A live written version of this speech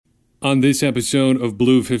On this episode of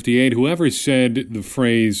Blue 58, whoever said the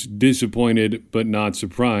phrase disappointed but not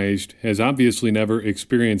surprised has obviously never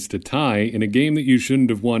experienced a tie in a game that you shouldn't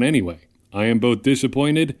have won anyway. I am both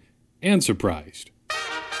disappointed and surprised.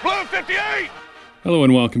 Blue 58! Hello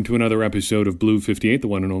and welcome to another episode of Blue 58, the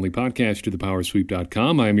one and only podcast to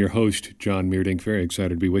thepowersweep.com. I am your host, John Meerdink. Very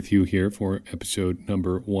excited to be with you here for episode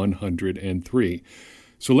number 103.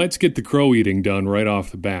 So let's get the crow eating done right off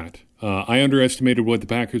the bat. I underestimated what the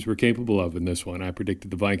Packers were capable of in this one. I predicted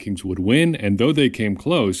the Vikings would win, and though they came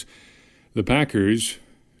close, the Packers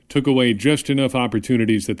took away just enough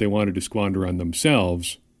opportunities that they wanted to squander on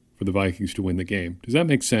themselves for the Vikings to win the game. Does that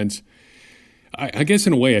make sense? I guess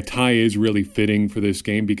in a way a tie is really fitting for this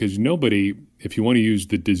game because nobody, if you want to use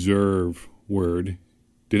the deserve word,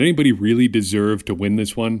 did anybody really deserve to win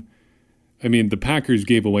this one? I mean, the Packers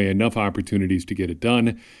gave away enough opportunities to get it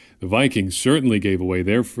done. The Vikings certainly gave away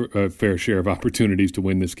their fair share of opportunities to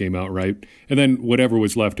win this game outright. And then whatever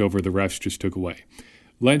was left over, the refs just took away.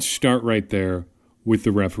 Let's start right there with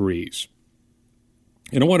the referees.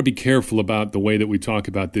 And I want to be careful about the way that we talk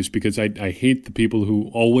about this because I hate the people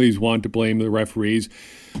who always want to blame the referees.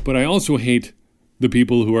 But I also hate the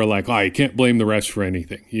people who are like, oh, you can't blame the refs for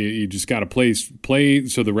anything. You just got to play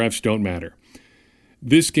so the refs don't matter.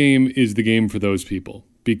 This game is the game for those people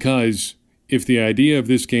because if the idea of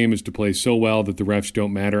this game is to play so well that the refs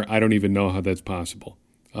don't matter, I don't even know how that's possible.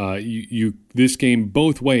 This game,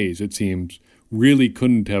 both ways, it seems, really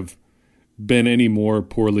couldn't have been any more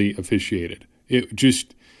poorly officiated. It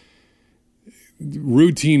just,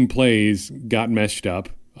 routine plays got messed up.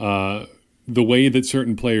 The way that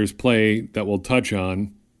certain players play, that we'll touch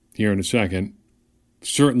on here in a second,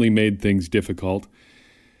 certainly made things difficult.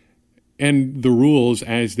 And the rules,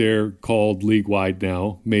 as they're called league-wide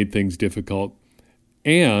now, made things difficult.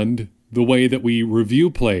 And the way that we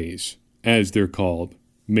review plays, as they're called,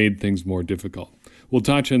 made things more difficult. We'll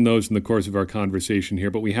touch on those in the course of our conversation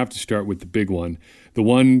here, but we have to start with the big one. The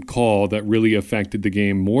one call that really affected the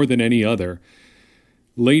game more than any other.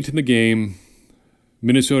 Late in the game,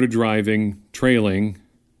 Minnesota driving, trailing.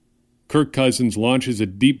 Kirk Cousins launches a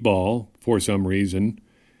deep ball for some reason,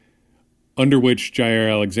 under which Jaire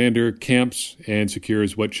Alexander camps and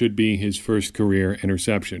secures what should be his first career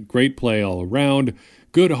interception. Great play all around.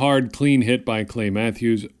 Good, hard, clean hit by Clay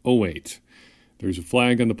Matthews. Oh, wait. There's a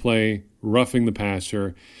flag on the play, roughing the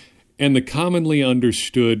passer. And the commonly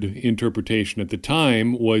understood interpretation at the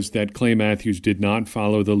time was that Clay Matthews did not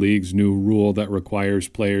follow the league's new rule that requires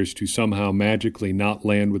players to somehow magically not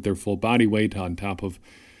land with their full body weight on top of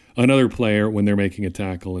another player when they're making a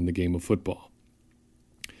tackle in the game of football.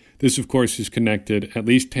 This, of course, is connected, at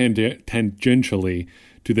least tangentially,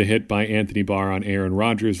 to the hit by Anthony Barr on Aaron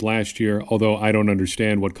Rodgers last year, although I don't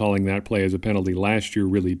understand what calling that play as a penalty last year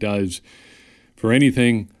really does for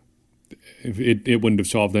anything. It wouldn't have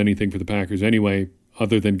solved anything for the Packers anyway,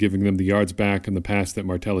 other than giving them the yards back on the pass that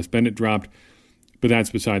Martellus Bennett dropped, but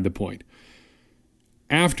that's beside the point.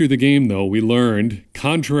 After the game, though, we learned,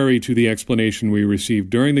 contrary to the explanation we received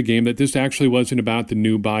during the game, that this actually wasn't about the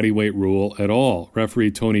new bodyweight rule at all.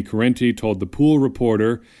 Referee Tony Corrente told the Pool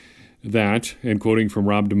reporter that, and quoting from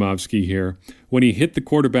Rob Demovsky here, when he hit the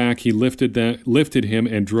quarterback, he lifted him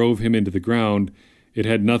and drove him into the ground. It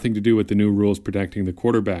had nothing to do with the new rules protecting the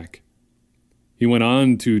quarterback. He went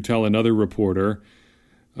on to tell another reporter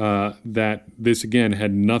that this, again,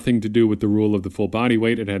 had nothing to do with the rule of the full body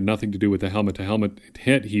weight. It had nothing to do with the helmet-to-helmet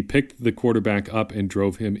hit. He picked the quarterback up and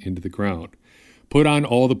drove him into the ground. Put on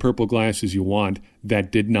all the purple glasses you want.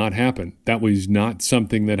 That did not happen. That was not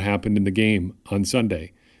something that happened in the game on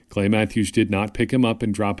Sunday. Clay Matthews did not pick him up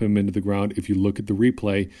and drop him into the ground. If you look at the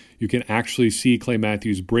replay, you can actually see Clay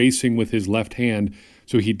Matthews bracing with his left hand,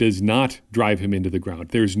 so he does not drive him into the ground.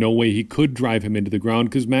 There's no way he could drive him into the ground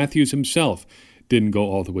because Matthews himself didn't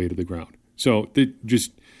go all the way to the ground. So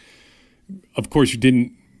of course,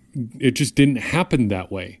 it just didn't happen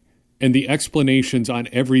that way. And the explanations on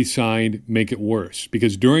every side make it worse.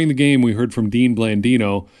 Because during the game, we heard from Dean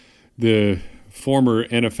Blandino, the former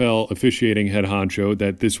NFL officiating head honcho,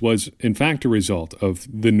 that this was, in fact, a result of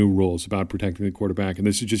the new rules about protecting the quarterback. And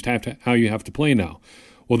this is just how you have to play now.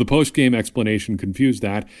 Well, the post-game explanation confused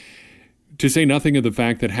that. To say nothing of the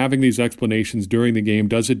fact that having these explanations during the game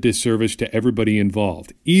does a disservice to everybody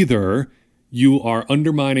involved. Either you are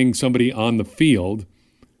undermining somebody on the field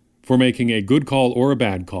for making a good call or a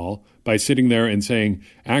bad call by sitting there and saying,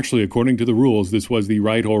 actually, according to the rules, this was the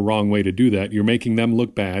right or wrong way to do that. You're making them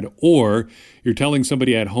look bad. Or you're telling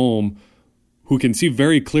somebody at home who can see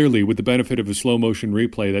very clearly with the benefit of a slow motion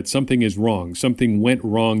replay that something is wrong, something went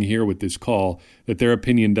wrong here with this call, that their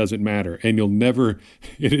opinion doesn't matter. And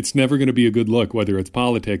it's never going to be a good look, whether it's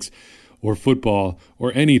politics or football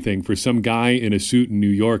or anything, for some guy in a suit in New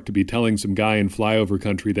York to be telling some guy in flyover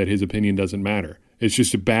country that his opinion doesn't matter. It's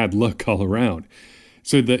just a bad look all around.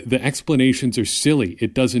 So the explanations are silly.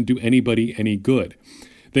 It doesn't do anybody any good.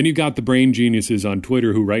 Then you got the brain geniuses on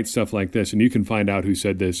Twitter who write stuff like this, and you can find out who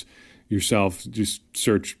said this yourself. Just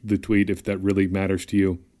search the tweet if that really matters to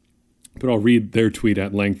you. But I'll read their tweet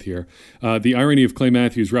at length here. The irony of Clay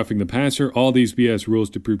Matthews roughing the passer, all these BS rules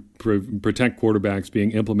to protect quarterbacks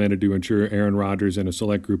being implemented to ensure Aaron Rodgers and a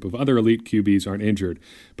select group of other elite QBs aren't injured.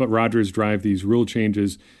 But Rodgers drive these rule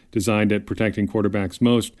changes designed at protecting quarterbacks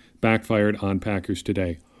most, backfired on Packers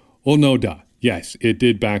today. Well, no duh. Yes, it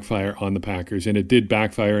did backfire on the Packers, and it did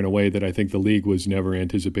backfire in a way that I think the league was never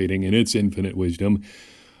anticipating in its infinite wisdom.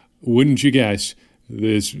 Wouldn't you guess,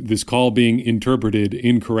 this call being interpreted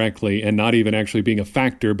incorrectly and not even actually being a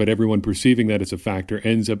factor, but everyone perceiving that it's a factor,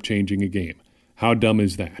 ends up changing a game. How dumb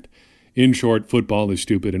is that? In short, football is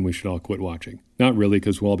stupid and we should all quit watching. Not really,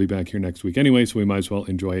 because we'll all be back here next week anyway, so we might as well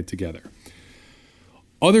enjoy it together.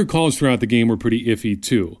 Other calls throughout the game were pretty iffy,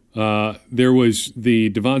 too. There was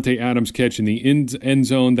the Davante Adams catch in the end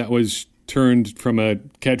zone that was turned from a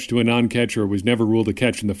catch to a non-catch, or was never ruled a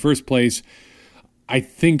catch in the first place. I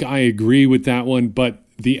think I agree with that one, but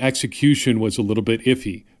the execution was a little bit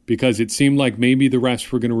iffy because it seemed like maybe the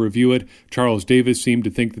refs were going to review it. Charles Davis seemed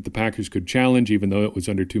to think that the Packers could challenge, even though it was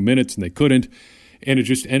under 2 minutes and they couldn't. And it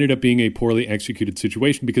just ended up being a poorly executed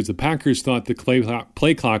situation because the Packers thought the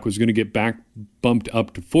play clock was going to get bumped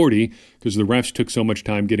up to 40 because the refs took so much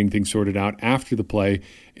time getting things sorted out after the play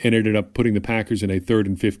and ended up putting the Packers in a 3rd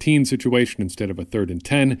and 15 situation instead of a 3rd and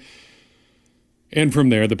 10. And from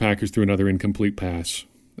there, the Packers threw another incomplete pass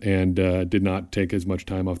and did not take as much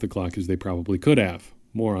time off the clock as they probably could have.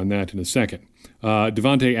 More on that in a second.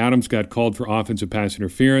 Davante Adams got called for offensive pass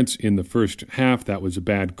interference in the first half. That was a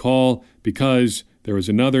bad call because there was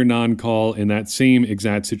another non-call in that same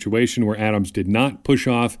exact situation where Adams did not push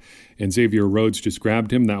off and Xavier Rhodes just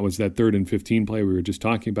grabbed him. That was that 3rd and 15 play we were just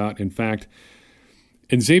talking about. In fact,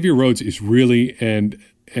 and Xavier Rhodes is really an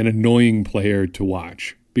annoying player to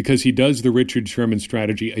watch because he does the Richard Sherman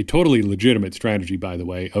strategy, a totally legitimate strategy, by the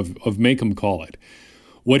way, of make him call it.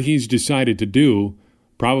 What he's decided to do,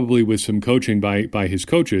 probably with some coaching by his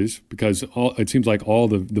coaches, because it seems like all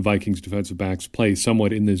the Vikings defensive backs play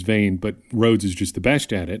somewhat in this vein, but Rhodes is just the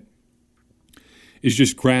best at it, is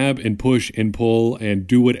just grab and push and pull and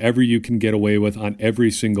do whatever you can get away with on every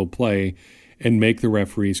single play and make the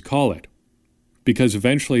referees call it. Because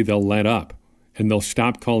eventually they'll let up and they'll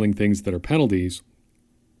stop calling things that are penalties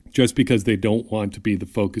just because they don't want to be the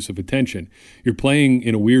focus of attention. You're playing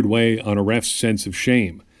in a weird way on a ref's sense of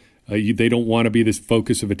shame. They don't want to be this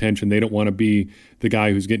focus of attention. They don't want to be the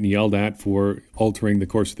guy who's getting yelled at for altering the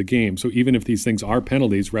course of the game. So even if these things are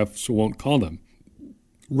penalties, refs won't call them.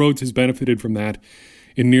 Rhodes has benefited from that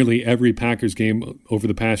in nearly every Packers game over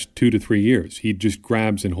the past 2 to 3 years. He just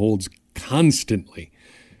grabs and holds constantly,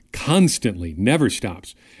 never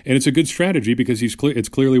stops. And it's a good strategy because it's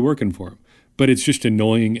clearly working for him. But it's just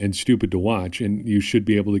annoying and stupid to watch, and you should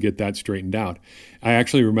be able to get that straightened out. I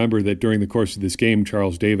actually remember that during the course of this game,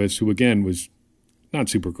 Charles Davis, who again was not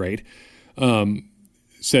super great,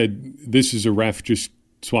 said, this is a ref just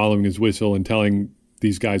swallowing his whistle and telling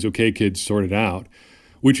these guys, okay, kids, sort it out,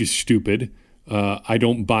 which is stupid. I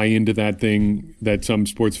don't buy into that thing that some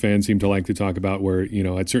sports fans seem to like to talk about where,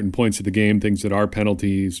 at certain points of the game, things that are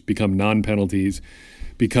penalties become non-penalties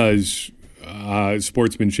because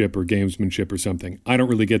sportsmanship or gamesmanship or something. I don't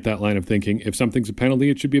really get that line of thinking. If something's a penalty,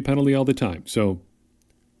 it should be a penalty all the time. So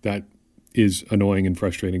that is annoying and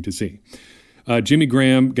frustrating to see. Jimmy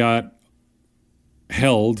Graham got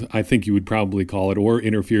held, I think you would probably call it, or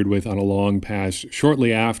interfered with on a long pass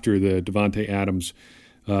shortly after the Davante Adams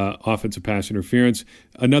offensive pass interference.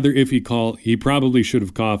 Another iffy call. He probably should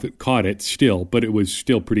have caught it still, but it was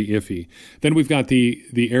still pretty iffy. Then we've got the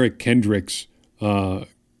Eric Kendricks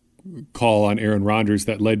call on Aaron Rodgers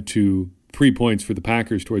that led to 3 points for the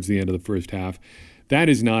Packers towards the end of the first half. That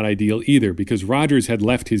is not ideal either because Rodgers had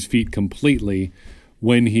left his feet completely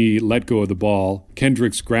when he let go of the ball.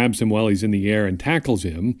 Kendricks grabs him while he's in the air and tackles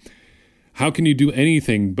him. How can you do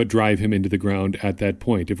anything but drive him into the ground at that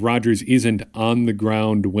point? If Rodgers isn't on the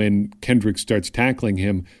ground when Kendricks starts tackling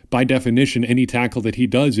him, by definition, any tackle that he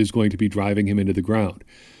does is going to be driving him into the ground.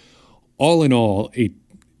 All in all, a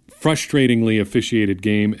frustratingly officiated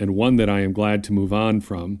game and one that I am glad to move on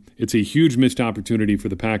from. It's a huge missed opportunity for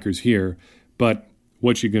the Packers here, but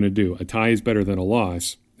what you going to do? A tie is better than a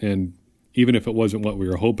loss, and Even if it wasn't what we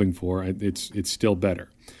were hoping for, it's still better.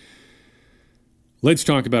 Let's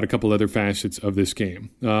talk about a couple other facets of this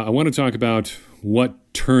game. I want to talk about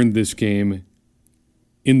what turned this game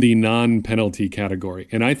in the non-penalty category.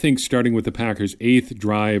 And I think starting with the Packers' 8th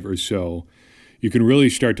drive or so, you can really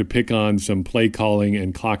start to pick on some play calling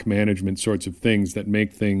and clock management sorts of things that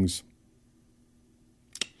make things...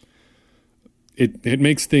 It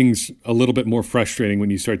makes things a little bit more frustrating when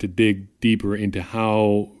you start to dig deeper into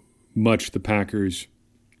how much the Packers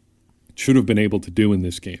should have been able to do in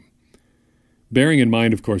this game. Bearing in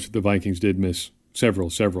mind, of course, that the Vikings did miss several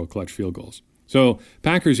clutch field goals. So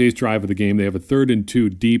Packers' 8th drive of the game, they have a 3rd and 2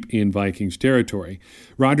 deep in Vikings territory.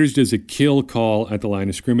 Rodgers does a kill call at the line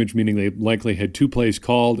of scrimmage, meaning they likely had 2 plays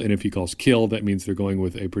called, and if he calls kill, that means they're going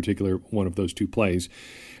with a particular one of those 2 plays.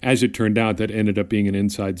 As it turned out, that ended up being an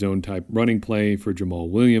inside zone type running play for Jamal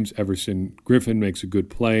Williams. Everson Griffin makes a good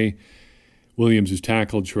play. Williams is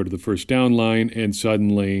tackled short of the first down line, and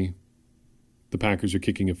suddenly the Packers are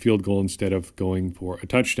kicking a field goal instead of going for a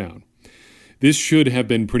touchdown. This should have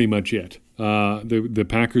been pretty much it. The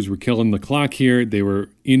Packers were killing the clock here. They were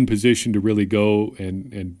in position to really go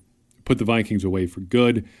and put the Vikings away for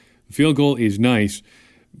good. The field goal is nice,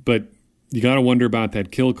 but you got to wonder about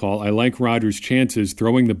that kill call. I like Rodgers' chances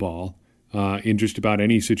throwing the ball in just about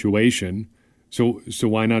any situation. So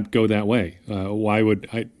why not go that way? Why would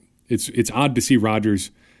I? It's odd to see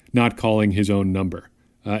Rodgers not calling his own number,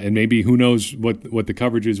 and maybe who knows what the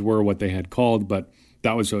coverages were, what they had called, but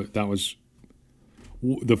that was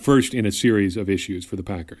the first in a series of issues for the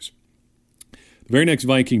Packers. The very next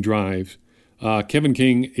Viking drive, Kevin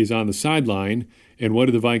King is on the sideline, and what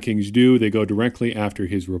do the Vikings do? They go directly after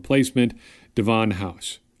his replacement, Devon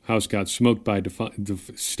House. House got smoked by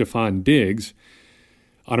Stephon Diggs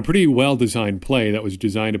on a pretty well-designed play that was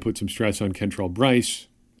designed to put some stress on Kentrell Brice,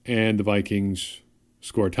 and the Vikings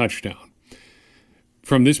score a touchdown.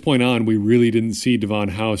 From this point on, we really didn't see Devon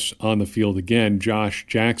House on the field again. Josh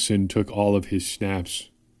Jackson took all of his snaps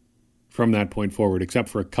from that point forward, except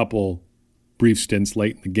for a couple brief stints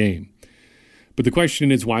late in the game. But the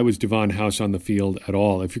question is, why was Devon House on the field at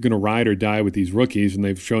all? If you're going to ride or die with these rookies, and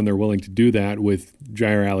they've shown they're willing to do that with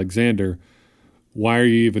Jair Alexander, why are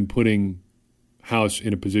you even putting House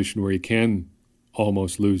in a position where he can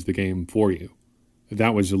almost lose the game for you?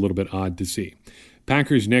 That was a little bit odd to see.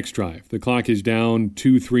 Packers' next drive. The clock is down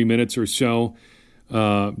 2-3 minutes or so.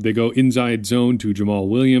 They go inside zone to Jamal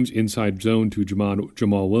Williams, inside zone to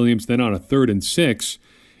Jamal Williams. Then on a 3rd and 6,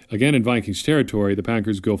 again in Vikings territory, the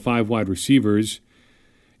Packers go 5 wide receivers,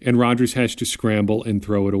 and Rodgers has to scramble and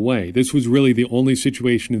throw it away. This was really the only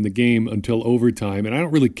situation in the game until overtime, and I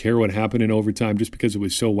don't really care what happened in overtime just because it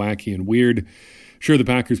was so wacky and weird. Sure, the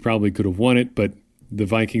Packers probably could have won it, but the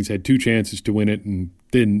Vikings had 2 chances to win it and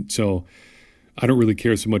didn't, so I don't really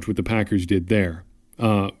care so much what the Packers did there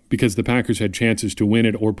because the Packers had chances to win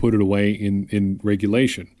it or put it away in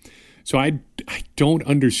regulation. So I don't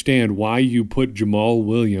understand why you put Jamal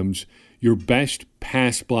Williams, your best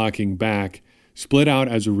pass-blocking back, split out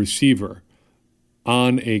as a receiver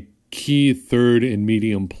on a key 3rd and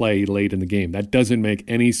medium play late in the game. That doesn't make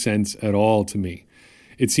any sense at all to me.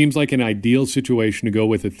 It seems like an ideal situation to go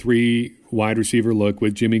with a 3 wide receiver look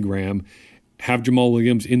with Jimmy Graham, have Jamal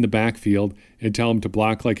Williams in the backfield, and tell him to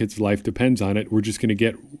block like his life depends on it. We're just going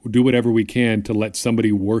to do whatever we can to let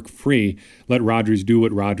somebody work free, let Rodgers do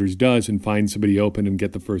what Rodgers does, and find somebody open and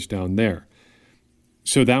get the first down there.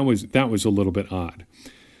 So that was a little bit odd.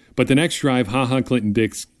 But the next drive, Clinton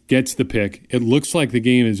Dix gets the pick. It looks like the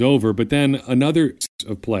game is over, but then another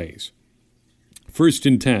of plays. 1st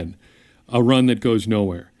and 10, a run that goes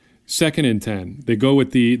nowhere. 2nd and 10, they go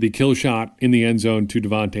with the kill shot in the end zone to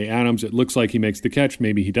Davante Adams. It looks like he makes the catch.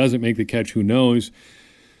 Maybe he doesn't make the catch. Who knows?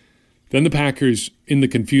 Then the Packers, in the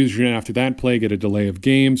confusion after that play, get a delay of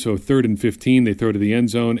game. So 3rd and 15, they throw to the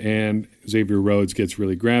end zone, and Xavier Rhodes gets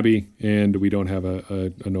really grabby, and we don't have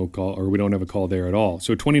a no call, or we don't have a call there at all.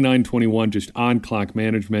 So 29-21, just on clock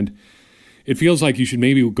management. It feels like you should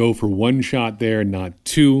maybe go for 1 shot there, not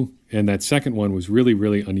 2, and that second one was really,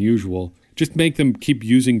 really unusual. Just make them keep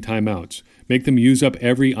using timeouts. Make them use up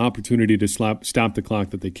every opportunity to stop the clock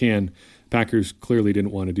that they can. Packers clearly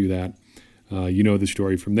didn't want to do that. You know the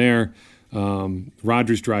story from there.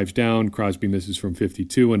 Rodgers drives down. Crosby misses from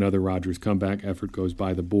 52. Another Rodgers comeback effort goes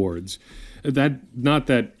by the boards. Not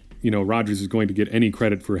that Rodgers is going to get any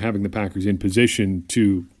credit for having the Packers in position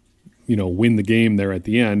to win the game there at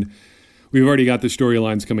the end. We've already got the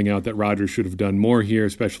storylines coming out that Rodgers should have done more here,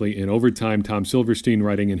 especially in overtime. Tom Silverstein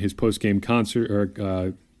writing in his post-game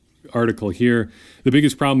article here. The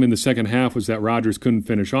biggest problem in the second half was that Rodgers couldn't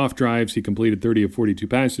finish off drives. He completed 30 of 42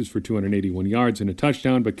 passes for 281 yards and a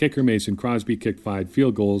touchdown, but kicker Mason Crosby kicked 5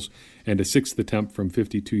 field goals, and a sixth attempt from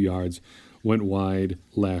 52 yards went wide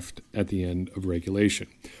left at the end of regulation.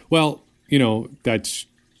 Well, that's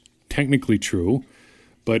technically true,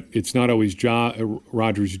 but it's not always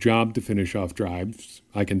Rodgers' job to finish off drives.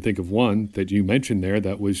 I can think of one that you mentioned there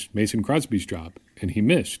that was Mason Crosby's job, and he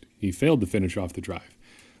missed. He failed to finish off the drive.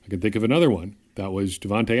 I can think of another one that was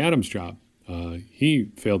Davante Adams' job.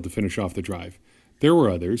 He failed to finish off the drive. There were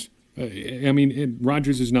others.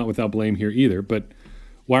 Rodgers is not without blame here either, but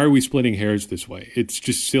why are we splitting hairs this way? It's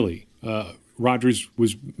just silly. Rodgers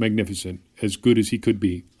was magnificent, as good as he could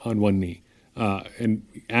be on one knee. And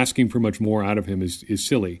asking for much more out of him is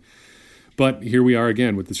silly. But here we are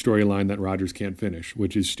again with the storyline that Rodgers can't finish,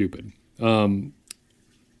 which is stupid.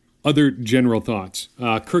 Other general thoughts.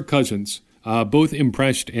 Kirk Cousins, both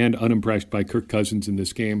impressed and unimpressed by Kirk Cousins in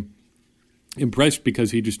this game. Impressed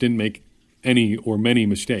because he just didn't make any or many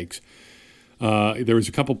mistakes. There was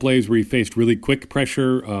a couple plays where he faced really quick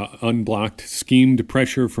pressure, unblocked, schemed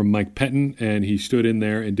pressure from Mike Pettin, and he stood in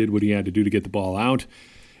there and did what he had to do to get the ball out.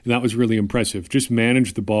 And that was really impressive. Just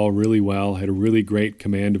managed the ball really well, had a really great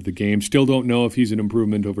command of the game. Still don't know if he's an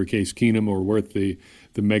improvement over Case Keenum or worth the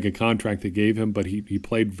mega contract they gave him, but he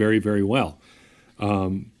played very, very well.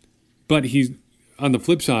 But he's on the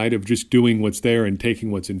flip side of just doing what's there and taking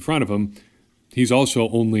what's in front of him. He's also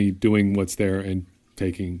only doing what's there and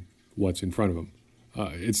taking what's in front of him.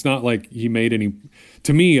 It's not like he made any,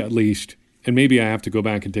 to me at least, and maybe I have to go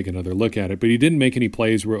back and take another look at it, but he didn't make any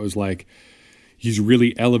plays where it was like he's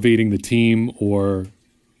really elevating the team or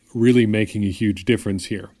really making a huge difference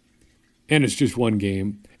here. And it's just one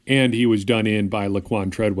game, and he was done in by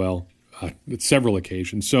Laquan Treadwell at several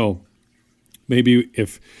occasions. So maybe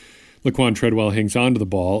if Laquan Treadwell hangs on to the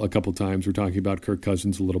ball a couple times, we're talking about Kirk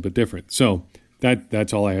Cousins a little bit different. So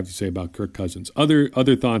that's all I have to say about Kirk Cousins.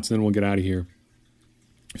 Other thoughts, then we'll get out of here.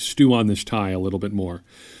 Stew on this tie a little bit more.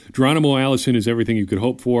 Geronimo Allison is everything you could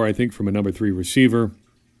hope for, I think, from a number 3 receiver.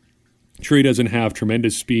 Sure, he doesn't have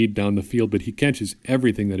tremendous speed down the field, but he catches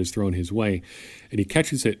everything that is thrown his way, and he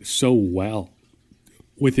catches it so well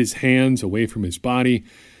with his hands away from his body.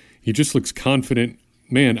 He just looks confident.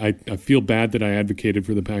 Man, I feel bad that I advocated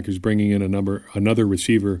for the Packers bringing in another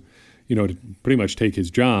receiver, to pretty much take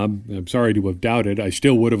his job. I'm sorry to have doubted. I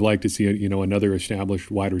still would have liked to see another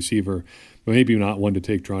established wide receiver, but maybe not one to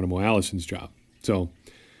take Geronimo Allison's job. So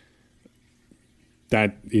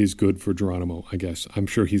that is good for Geronimo, I guess. I'm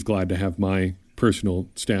sure he's glad to have my personal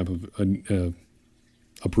stamp of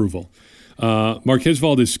approval. Marquez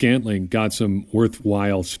Valdes-Scantling got some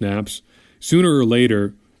worthwhile snaps. Sooner or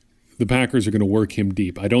later, the Packers are going to work him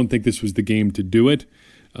deep. I don't think this was the game to do it,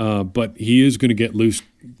 but he is going to get loose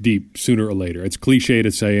deep sooner or later. It's cliche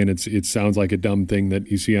to say, and it sounds like a dumb thing that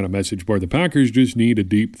you see on a message board. The Packers just need a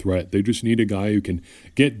deep threat. They just need a guy who can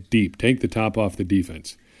get deep, take the top off the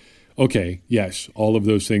defense. Okay, yes, all of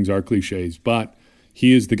those things are cliches, but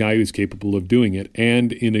he is the guy who's capable of doing it.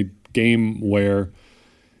 And in a game where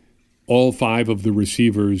all 5 of the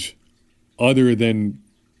receivers, other than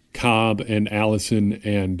Cobb and Allison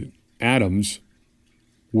and Adams,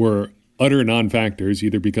 were utter non-factors,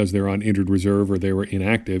 either because they're on injured reserve or they were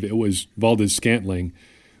inactive, it was Valdes-Scantling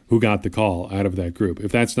who got the call out of that group.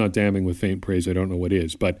 If that's not damning with faint praise, I don't know what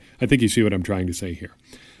is. But I think you see what I'm trying to say here.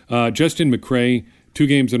 Justin McCray, 2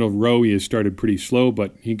 games in a row, he has started pretty slow,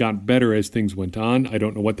 but he got better as things went on. I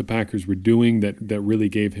don't know what the Packers were doing that really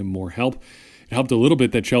gave him more help. It helped a little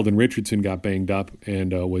bit that Sheldon Richardson got banged up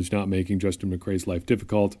and was not making Justin McCray's life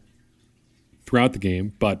difficult throughout the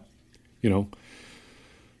game, but,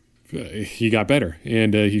 he got better,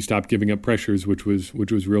 and he stopped giving up pressures, which was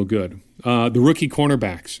real good. The rookie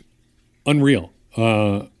cornerbacks, unreal.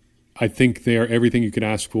 I think they are everything you could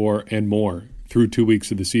ask for and more through 2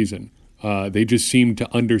 weeks of the season. They just seem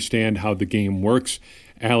to understand how the game works.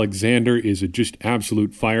 Alexander is a just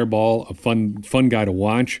absolute fireball, a fun guy to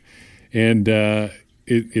watch, and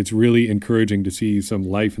it's really encouraging to see some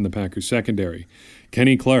life in the Packers secondary.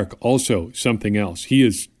 Kenny Clark, also something else. He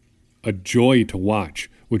is a joy to watch,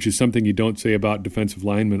 which is something you don't say about defensive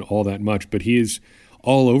linemen all that much, but he is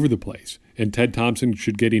all over the place. And Ted Thompson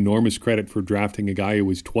should get enormous credit for drafting a guy who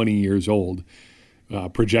was 20 years old,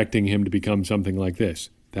 projecting him to become something like this.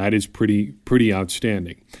 That is pretty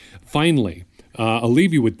outstanding. Finally, I'll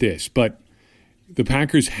leave you with this, but the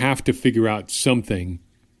Packers have to figure out something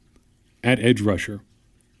at edge rusher.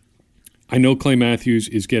 I know Clay Matthews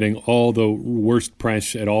is getting all the worst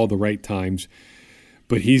press at all the right times,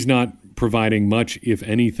 but he's not providing much, if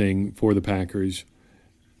anything, for the Packers.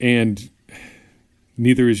 And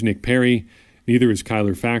Neither is Nick Perry. Neither is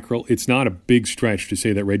Kyler Fackrell. It's not a big stretch to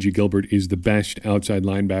say that Reggie Gilbert is the best outside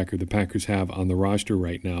linebacker the Packers have on the roster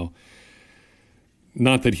right now.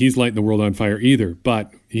 Not that he's lighting the world on fire either,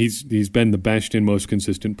 but he's been the best and most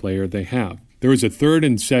consistent player they have. There was a 3rd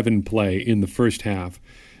and 7 play in the first half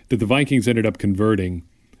that the Vikings ended up converting,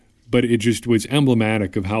 but it just was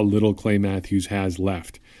emblematic of how little Clay Matthews has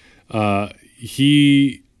left.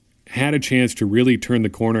 He had a chance to really turn the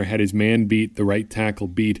corner, had his man beat, the right tackle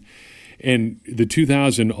beat, and the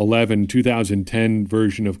 2011-2010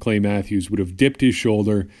 version of Clay Matthews would have dipped his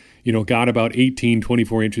shoulder, got about 18,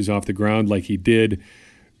 24 inches off the ground like he did,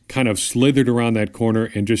 kind of slithered around that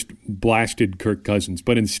corner and just blasted Kirk Cousins.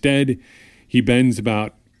 But instead, he bends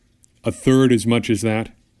about a third as much as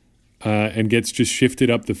that and gets just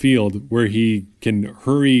shifted up the field where he can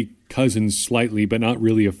hurry Cousins slightly but not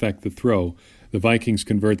really affect the throw. The Vikings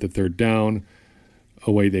convert the 3rd down.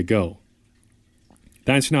 Away they go.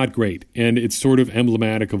 That's not great, and it's sort of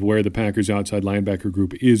emblematic of where the Packers outside linebacker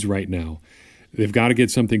group is right now. They've got to get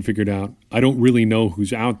something figured out. I don't really know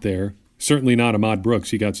who's out there. Certainly not Ahmad Brooks.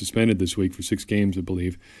 He got suspended this week for 6 games, I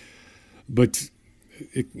believe. But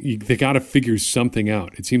they got to figure something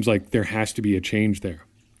out. It seems like there has to be a change there.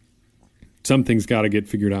 Something's got to get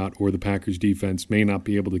figured out, or the Packers defense may not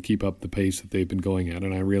be able to keep up the pace that they've been going at.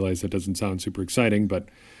 And I realize that doesn't sound super exciting, but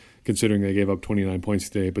considering they gave up 29 points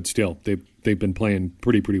today, but still, they've been playing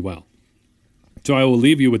pretty well. So I will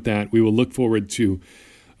leave you with that. We will look forward to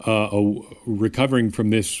recovering from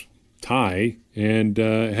this tie and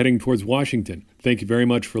heading towards Washington. Thank you very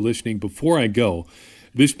much for listening. Before I go,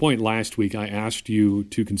 this point last week, I asked you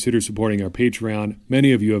to consider supporting our Patreon.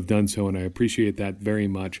 Many of you have done so, and I appreciate that very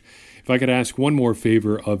much. If I could ask one more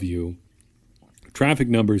favor of you, traffic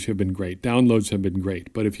numbers have been great. Downloads have been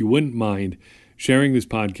great. But if you wouldn't mind sharing this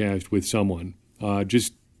podcast with someone,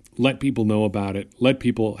 just let people know about it.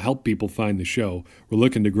 Help people find the show. We're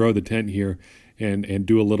looking to grow the tent here and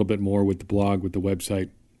do a little bit more with the blog, with the website,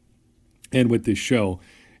 and with this show.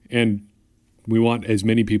 And we want as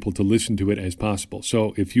many people to listen to it as possible.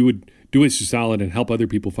 So if you would do us a solid and help other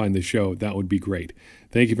people find the show, that would be great.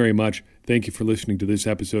 Thank you very much. Thank you for listening to this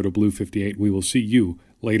episode of Blue 58. We will see you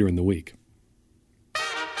later in the week.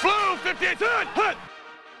 Blue 58, hut!